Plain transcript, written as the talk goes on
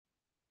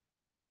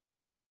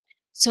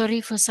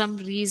Sorry, for some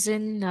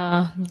reason,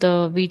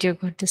 the video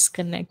got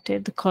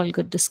disconnected, the call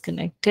got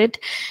disconnected.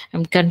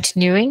 I'm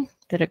continuing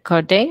the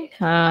recording.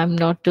 I'm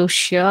not too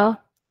sure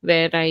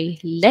where I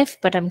left,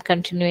 but I'm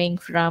continuing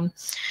from.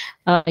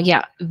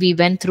 Yeah, we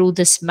went through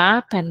this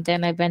map and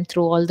then I went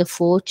through all the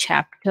four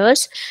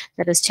chapters.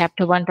 That is,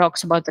 chapter one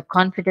talks about the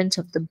confidence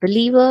of the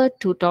believer,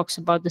 two talks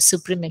about the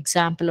supreme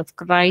example of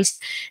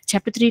Christ,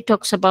 chapter three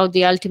talks about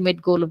the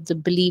ultimate goal of the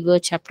believer,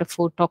 chapter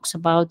four talks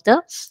about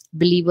the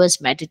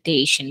believer's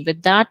meditation.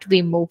 With that,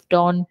 we moved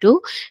on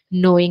to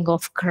knowing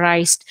of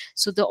Christ.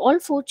 So the all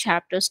four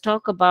chapters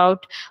talk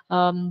about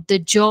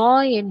the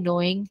joy in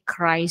knowing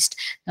Christ.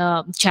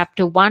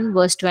 Chapter 1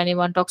 verse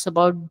 21 talks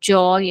about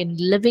joy in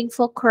living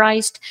for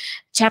Christ.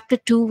 Chapter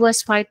 2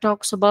 verse 5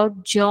 talks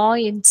about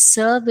joy in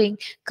serving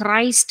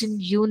Christ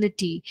in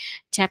unity.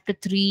 Chapter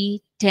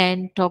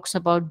 3:10 talks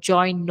about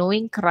joy in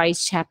knowing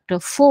Christ. Chapter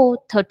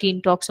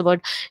 4:13 talks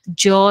about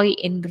joy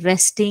in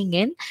resting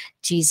in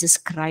Jesus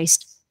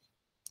Christ.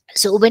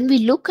 So when we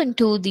look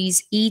into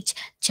these each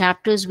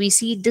chapters, we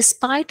see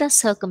despite our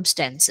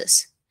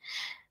circumstances,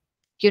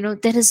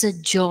 there is a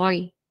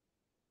joy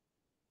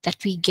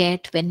that we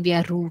get when we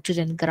are rooted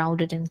and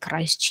grounded in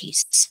Christ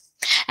Jesus.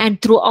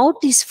 And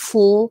throughout these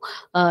four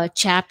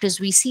chapters,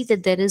 we see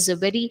that there is a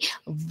very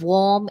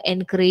warm,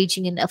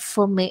 encouraging, and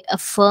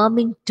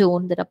affirming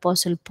tone that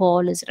Apostle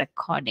Paul is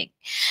recording.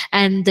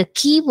 And the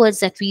key words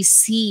that we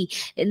see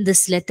in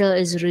this letter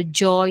is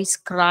rejoice,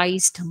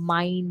 Christ,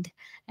 mind,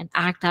 and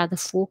act are the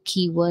four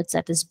key words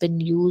that has been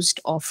used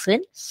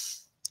often.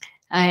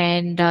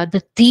 And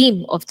the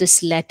theme of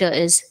this letter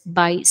is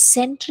by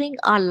centering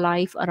our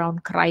life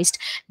around Christ,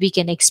 we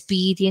can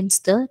experience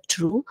the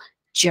true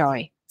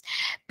joy.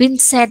 Been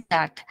said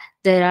that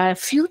there are a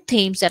few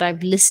themes that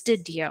I've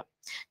listed here,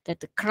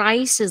 that the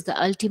Christ is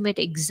the ultimate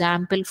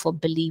example for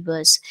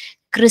believers.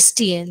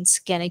 Christians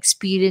can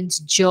experience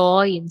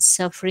joy in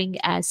suffering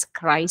as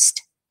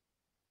Christ.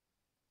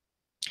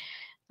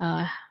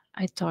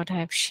 I thought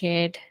I've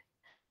shared.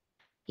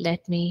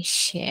 Let me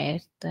share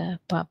the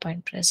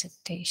PowerPoint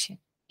presentation.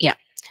 Yeah.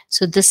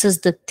 So this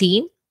is the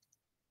theme.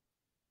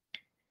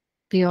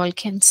 We all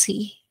can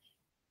see.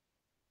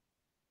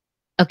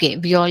 Okay,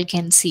 we all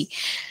can see.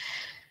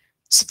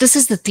 So this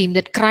is the theme,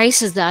 that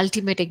Christ is the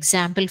ultimate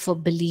example for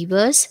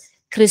believers.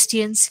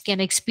 Christians can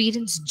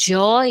experience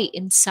joy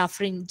in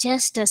suffering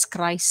just as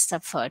Christ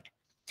suffered.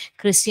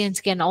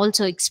 Christians can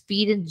also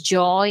experience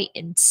joy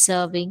in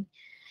serving.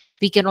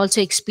 We can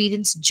also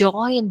experience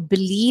joy in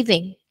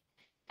believing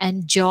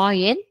and joy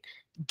in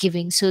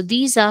giving. So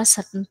these are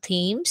certain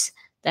themes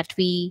that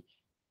we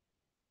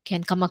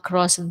can come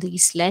across in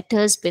these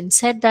letters. Been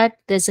said that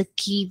there's a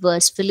key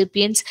verse,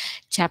 Philippians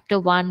chapter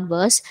 1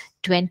 verse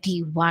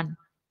 21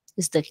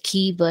 is the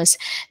key verse,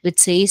 which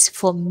says,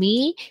 for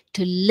me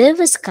to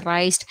live is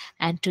Christ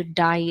and to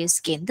die is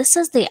gain. This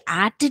is the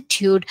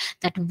attitude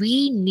that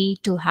we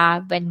need to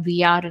have when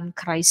we are in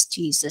Christ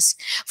Jesus.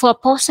 For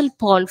Apostle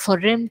Paul, for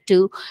him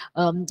to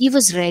he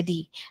was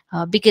ready,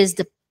 because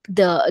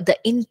the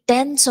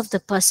intents of the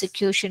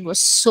persecution was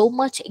so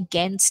much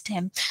against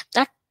him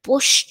that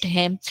pushed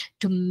him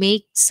to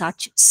make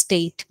such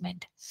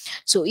statement.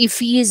 So if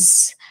he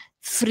is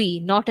free,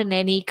 not in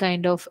any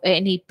kind of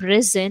any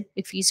prison,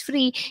 if he's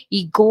free,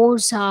 he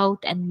goes out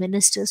and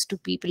ministers to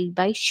people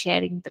by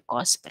sharing the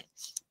gospel.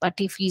 But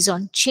if he's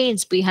on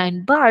chains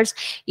behind bars,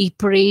 he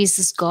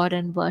praises God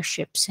and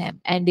worships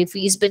him. And if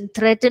he's been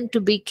threatened to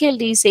be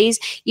killed, he says,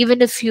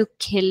 even if you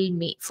kill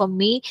me, for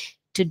me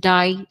to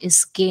die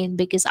is gain,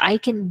 because I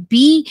can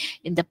be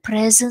in the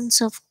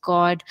presence of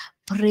God,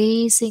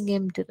 praising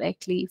him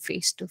directly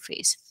face to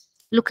face.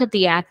 Look at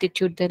the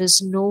attitude. There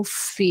is no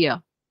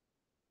fear.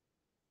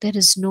 There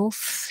is no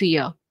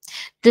fear.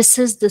 This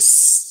is the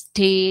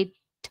state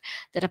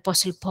that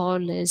Apostle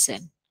Paul is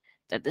in.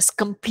 That this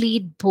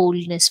complete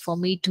boldness, for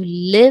me to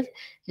live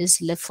is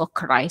live for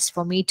Christ.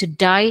 For me to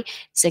die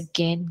is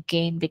again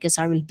gain, because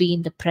I will be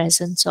in the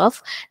presence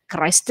of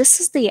Christ. This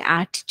is the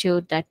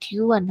attitude that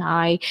you and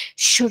I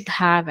should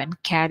have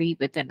and carry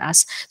within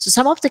us. So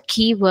some of the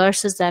key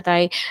verses that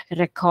I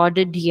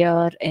recorded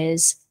here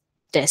is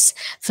this.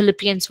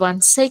 Philippians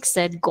 1:6,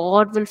 that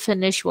God will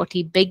finish what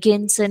he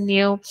begins in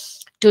you.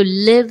 To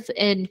live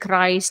in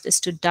Christ is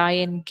to die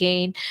and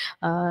gain.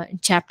 In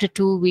chapter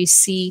 2, we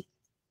see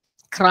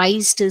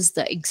Christ is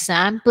the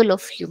example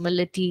of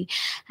humility.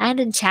 And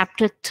in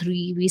chapter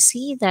 3, we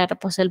see that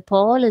Apostle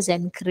Paul is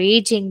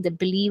encouraging the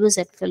believers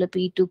at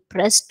Philippi to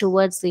press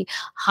towards the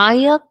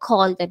higher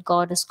call that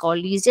God has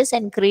called. He's just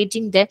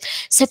encouraging them,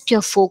 set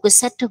your focus,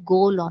 set a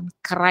goal on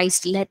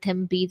Christ. Let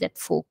him be that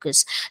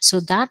focus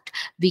so that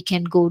we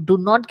can go. Do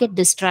not get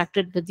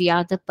distracted with the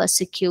other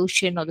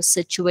persecution or the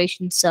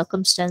situation,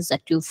 circumstance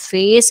that you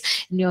face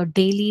in your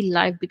daily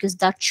life, because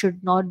that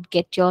should not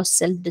get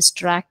yourself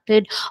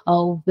distracted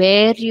or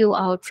wear you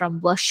out from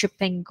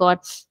worshiping God,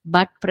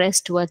 but press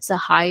towards the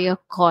higher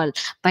call.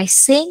 By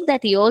saying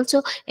that, he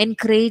also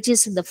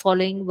encourages in the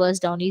following verse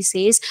down. He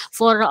says,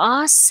 for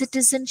our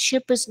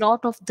citizenship is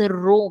not of the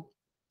Rome.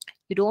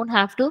 You don't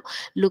have to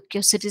look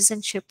your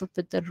citizenship up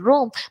with the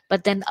Rome,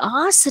 but then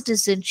our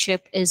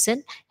citizenship is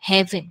in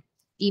heaven.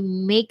 He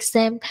makes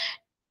them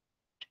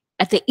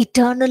at the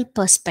eternal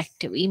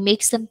perspective. He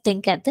makes them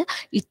think at the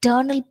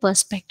eternal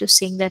perspective,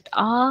 saying that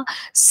our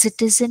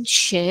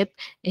citizenship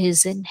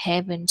is in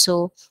heaven.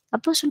 So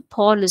Apostle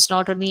Paul is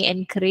not only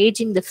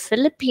encouraging the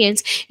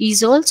Philippians,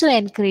 he's also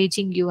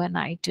encouraging you and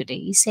I today.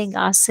 He's saying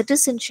our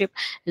citizenship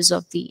is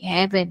of the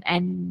heaven.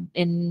 And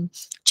in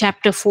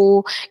chapter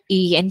 4,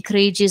 he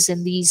encourages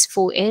in these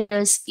 4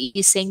 areas.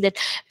 He's saying that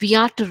we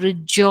are to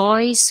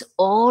rejoice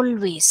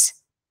always,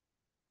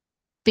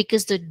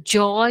 because the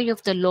joy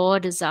of the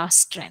Lord is our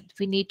strength.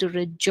 We need to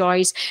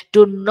rejoice.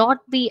 Do not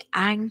be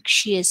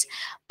anxious,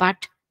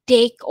 but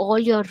take all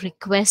your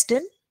request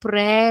in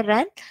prayer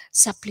and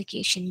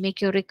supplication. Make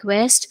your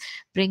request,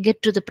 bring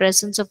it to the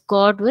presence of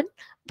God with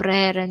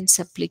prayer and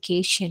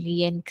supplication.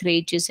 He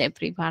encourages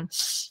everyone.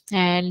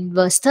 And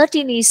verse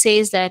 13, he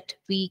says that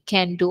we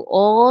can do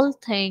all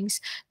things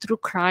through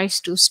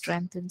Christ who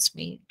strengthens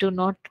me. Do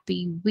not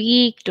be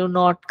weak. Do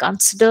not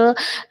consider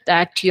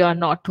that you are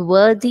not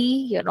worthy,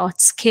 you're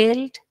not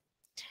skilled.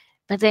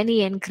 But then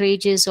he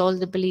encourages all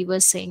the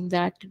believers, saying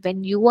that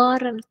when you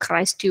are in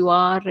Christ, you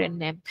are in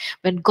Him.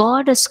 When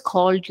God has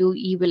called you,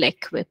 He will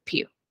equip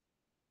you.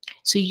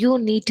 So you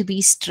need to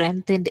be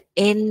strengthened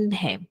in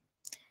Him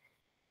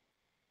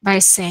by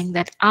saying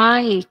that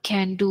I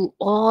can do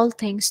all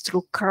things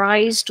through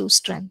Christ who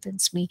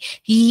strengthens me.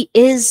 He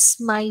is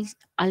my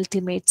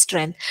ultimate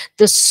strength,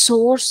 the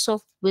source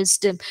of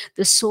wisdom,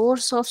 the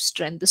source of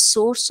strength, the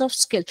source of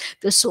skill,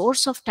 the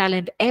source of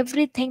talent.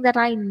 Everything that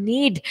I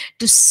need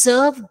to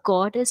serve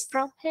God is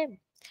from Him.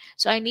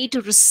 So I need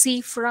to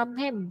receive from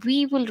Him.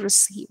 We will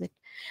receive it.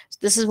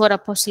 This is what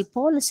Apostle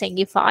Paul is saying.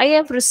 If I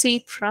have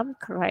received from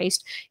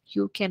Christ,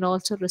 you can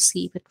also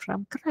receive it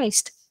from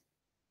Christ.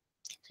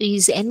 So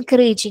he's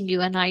encouraging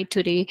you and I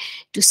today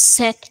to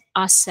set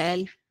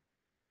ourselves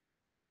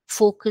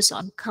focus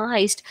on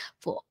Christ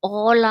for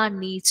all our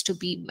needs to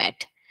be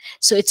met.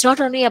 So it's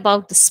not only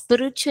about the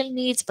spiritual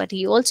needs, but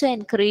he also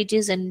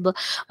encourages in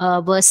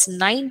verse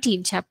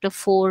 19, chapter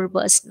 4,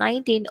 verse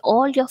 19,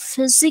 all your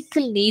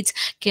physical needs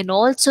can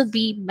also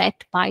be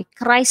met by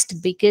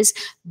Christ, because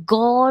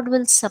God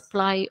will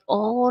supply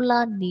all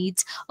our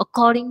needs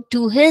according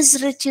to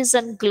his riches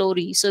and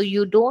glory. So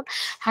you don't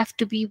have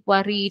to be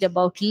worried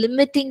about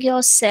limiting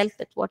yourself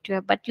with what you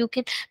have, but you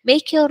can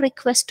make your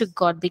request to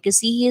God, because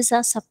he is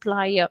our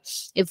supplier.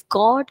 If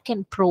God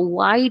can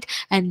provide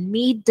and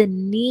meet the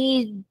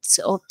needs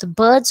of the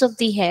birds of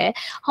the air,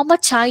 how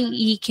much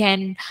he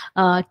can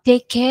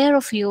take care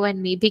of you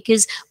and me,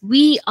 because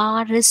we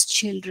are his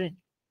children.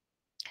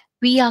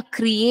 We are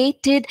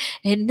created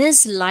in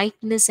his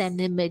likeness and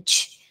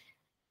image.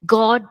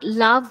 God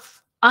loved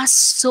us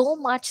so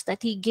much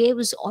that he gave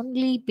his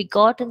only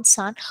begotten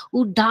son,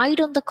 who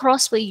died on the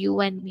cross for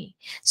you and me.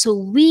 So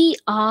we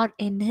are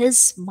in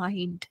his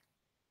mind.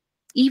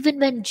 Even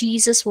when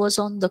Jesus was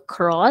on the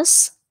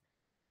cross,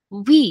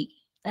 we,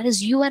 that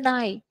is you and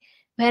I,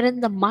 were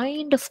in the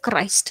mind of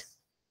Christ.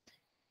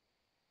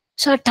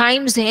 So at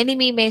times the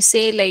enemy may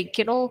say, like,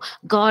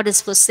 God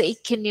has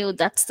forsaken you.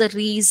 That's the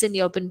reason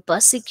you've been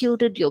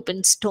persecuted, you've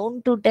been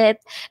stoned to death.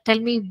 Tell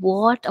me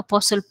what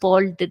Apostle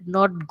Paul did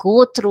not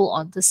go through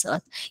on this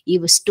earth. He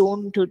was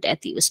stoned to death,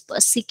 he was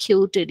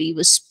persecuted, he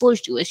was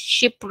pushed, he was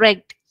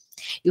shipwrecked,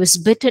 he was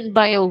bitten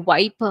by a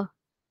viper,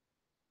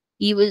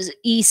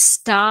 he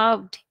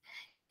starved,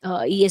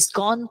 he has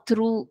gone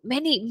through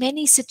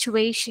many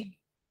situations.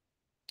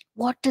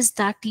 What is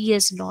that he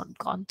has not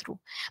gone through?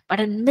 But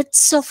in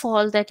midst of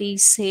all that, he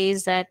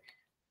says that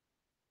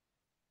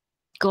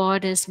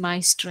God is my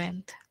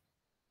strength.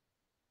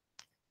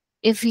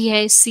 If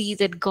we see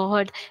that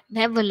God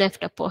never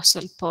left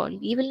Apostle Paul,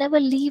 he will never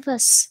leave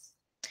us.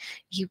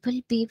 He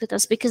will be with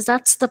us, because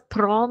that's the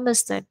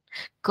promise that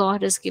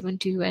God has given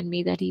to you and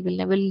me, that he will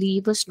never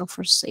leave us nor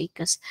forsake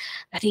us,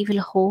 that he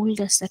will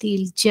hold us, that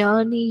he'll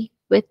journey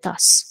with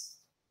us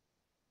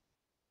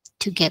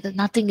together.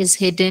 Nothing is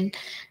hidden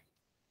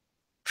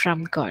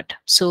from God.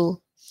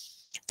 So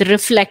the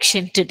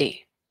reflection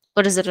today,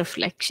 what is the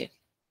reflection?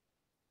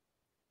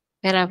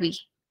 Where are we?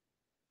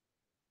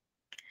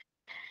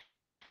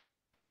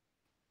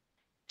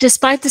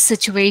 Despite the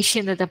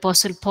situation that the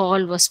Apostle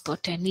Paul was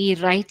put in, he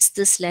writes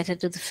this letter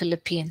to the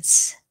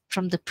Philippians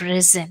from the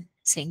prison,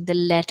 saying the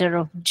letter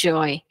of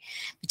joy,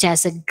 which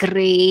has a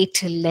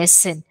great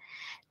lesson.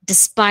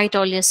 Despite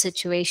all your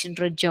situation,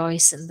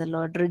 rejoice in the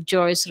Lord.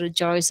 Rejoice,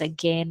 rejoice.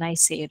 Again, I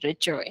say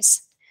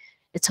rejoice.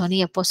 It's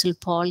only Apostle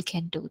Paul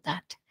can do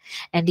that.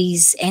 And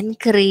he's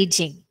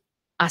encouraging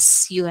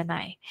us, you and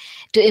I,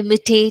 to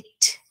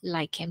imitate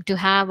like him, to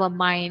have a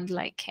mind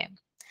like him,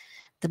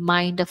 the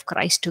mind of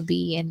Christ to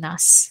be in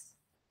us.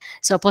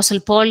 So Apostle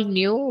Paul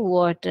knew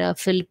what the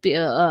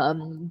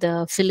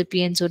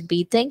Philippians would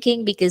be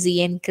thinking, because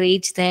he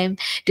encouraged them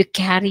to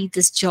carry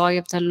this joy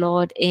of the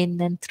Lord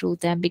in and through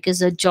them, because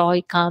the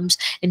joy comes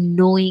in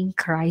knowing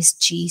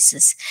Christ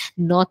Jesus,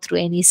 not through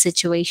any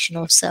situation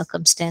or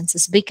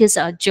circumstances. Because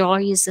our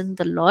joy is in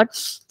the Lord,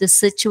 the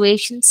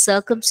situation,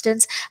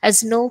 circumstance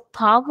has no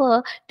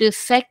power to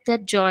affect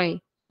that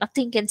joy.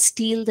 Nothing can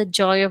steal the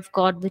joy of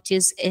God which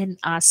is in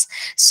us.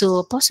 So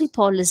Apostle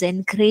Paul is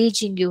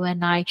encouraging you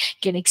and I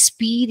can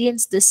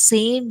experience the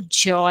same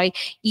joy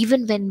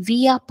even when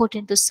we are put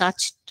into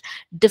such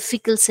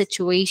difficult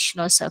situation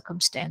or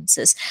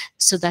circumstances,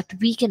 so that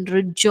we can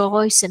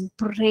rejoice and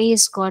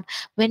praise God.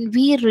 When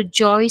we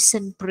rejoice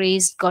and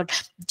praise God,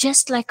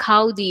 just like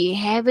how the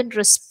heaven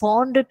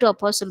responded to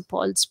Apostle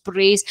Paul's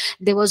praise,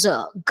 there was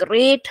a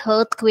great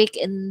earthquake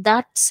in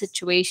that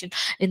situation,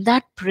 in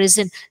that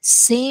prison.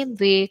 Same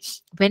way,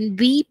 when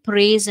we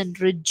praise and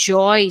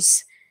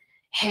rejoice,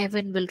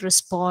 heaven will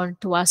respond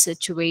to our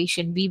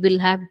situation. We will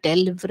have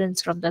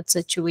deliverance from that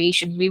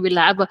situation. We will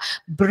have a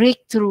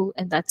breakthrough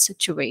in that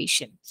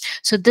situation.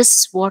 So this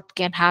is what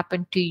can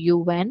happen to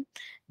you and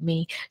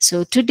me.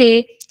 So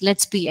today,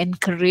 let's be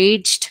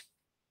encouraged,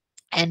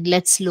 and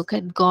let's look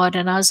at God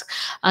and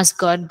ask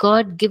God,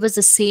 God, give us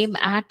the same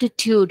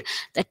attitude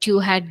that you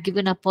had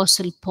given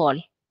Apostle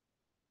Paul,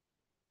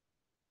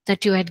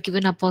 that you had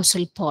given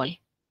Apostle Paul.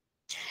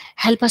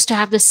 Help us to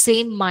have the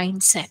same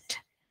mindset,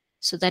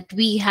 so that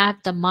we have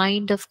the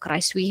mind of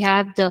Christ. We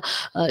have the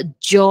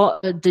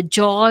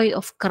joy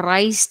of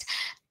Christ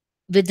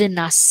within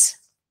us,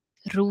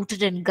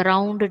 rooted and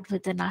grounded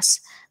within us,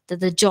 that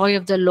the joy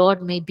of the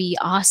Lord may be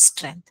our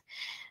strength.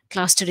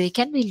 Class, today,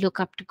 can we look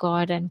up to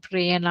God and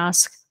pray and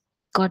ask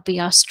God be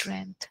our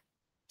strength?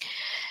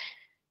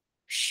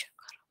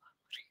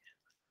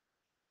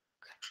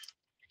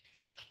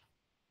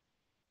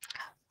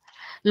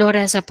 Lord,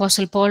 as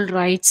Apostle Paul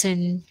writes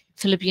in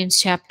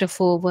Philippians chapter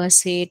 4,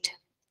 verse 8,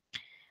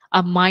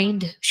 our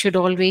mind should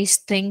always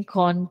think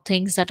on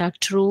things that are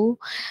true,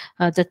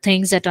 the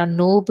things that are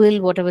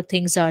noble, whatever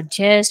things are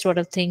just,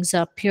 whatever things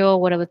are pure,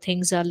 whatever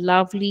things are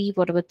lovely,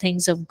 whatever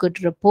things of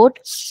good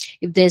report.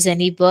 If there's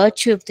any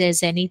virtue, if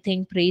there's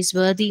anything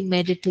praiseworthy,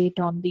 meditate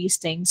on these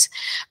things.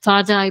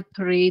 Father, I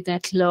pray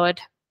that, Lord,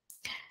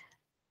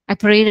 I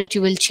pray that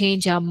you will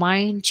change our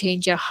mind,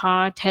 change our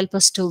heart, help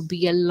us to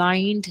be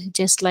aligned,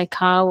 just like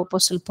how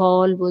Apostle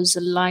Paul was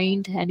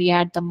aligned and he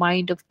had the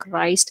mind of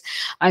Christ.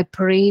 I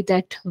pray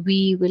that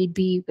we will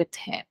be with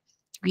him.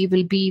 We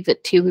will be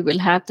with you. We will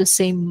have the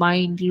same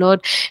mind,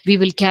 Lord. We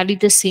will carry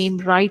the same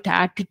right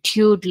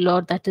attitude,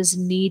 Lord, that is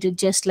needed,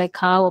 just like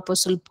how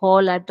Apostle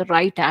Paul had the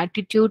right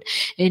attitude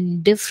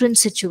in different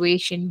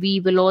situation.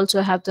 We will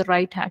also have the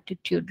right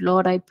attitude,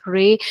 Lord. I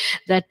pray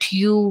that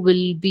you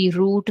will be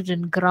rooted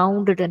and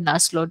grounded in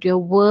us, Lord. Your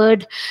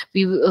word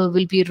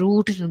will be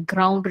rooted and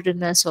grounded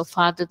in us, oh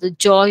Father. The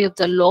joy of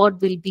the Lord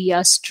will be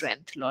our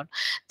strength, Lord.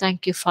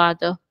 Thank you,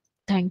 Father.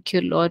 Thank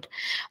you, Lord.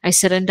 I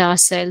surrender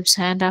ourselves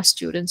and our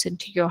students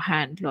into your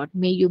hand, Lord.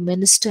 May you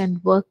minister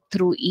and work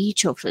through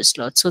each of us,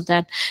 Lord, so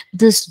that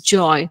this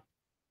joy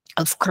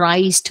of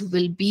Christ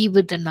will be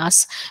within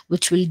us,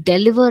 which will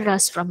deliver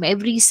us from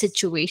every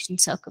situation,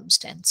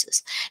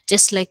 circumstances.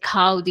 Just like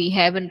how the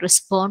heaven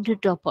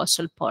responded to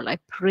Apostle Paul, I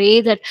pray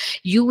that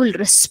you will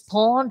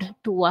respond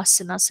to us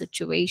in our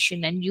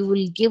situation, and you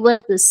will give us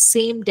the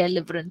same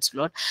deliverance,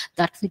 Lord,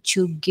 that which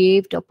you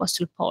gave to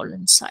Apostle Paul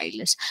and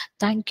Silas.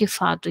 Thank you,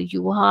 Father.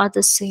 You are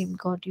the same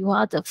God. You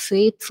are the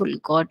faithful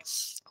God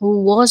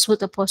who was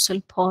with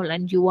Apostle Paul,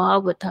 and you are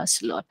with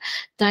us, Lord.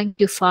 Thank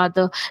you,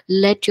 Father.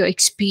 Let your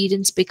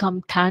experience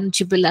become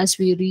tangible as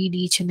we read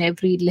each and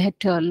every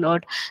letter,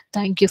 Lord.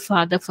 Thank you,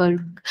 Father,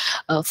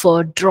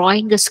 for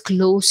drawing us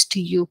close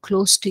to you,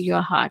 close to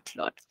your heart,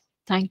 Lord.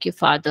 Thank you,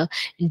 Father.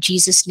 In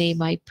Jesus'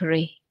 name I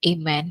pray.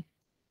 Amen.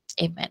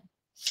 Amen.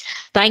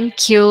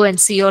 Thank you, and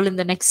see you all in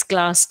the next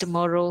class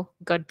tomorrow.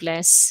 God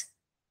bless.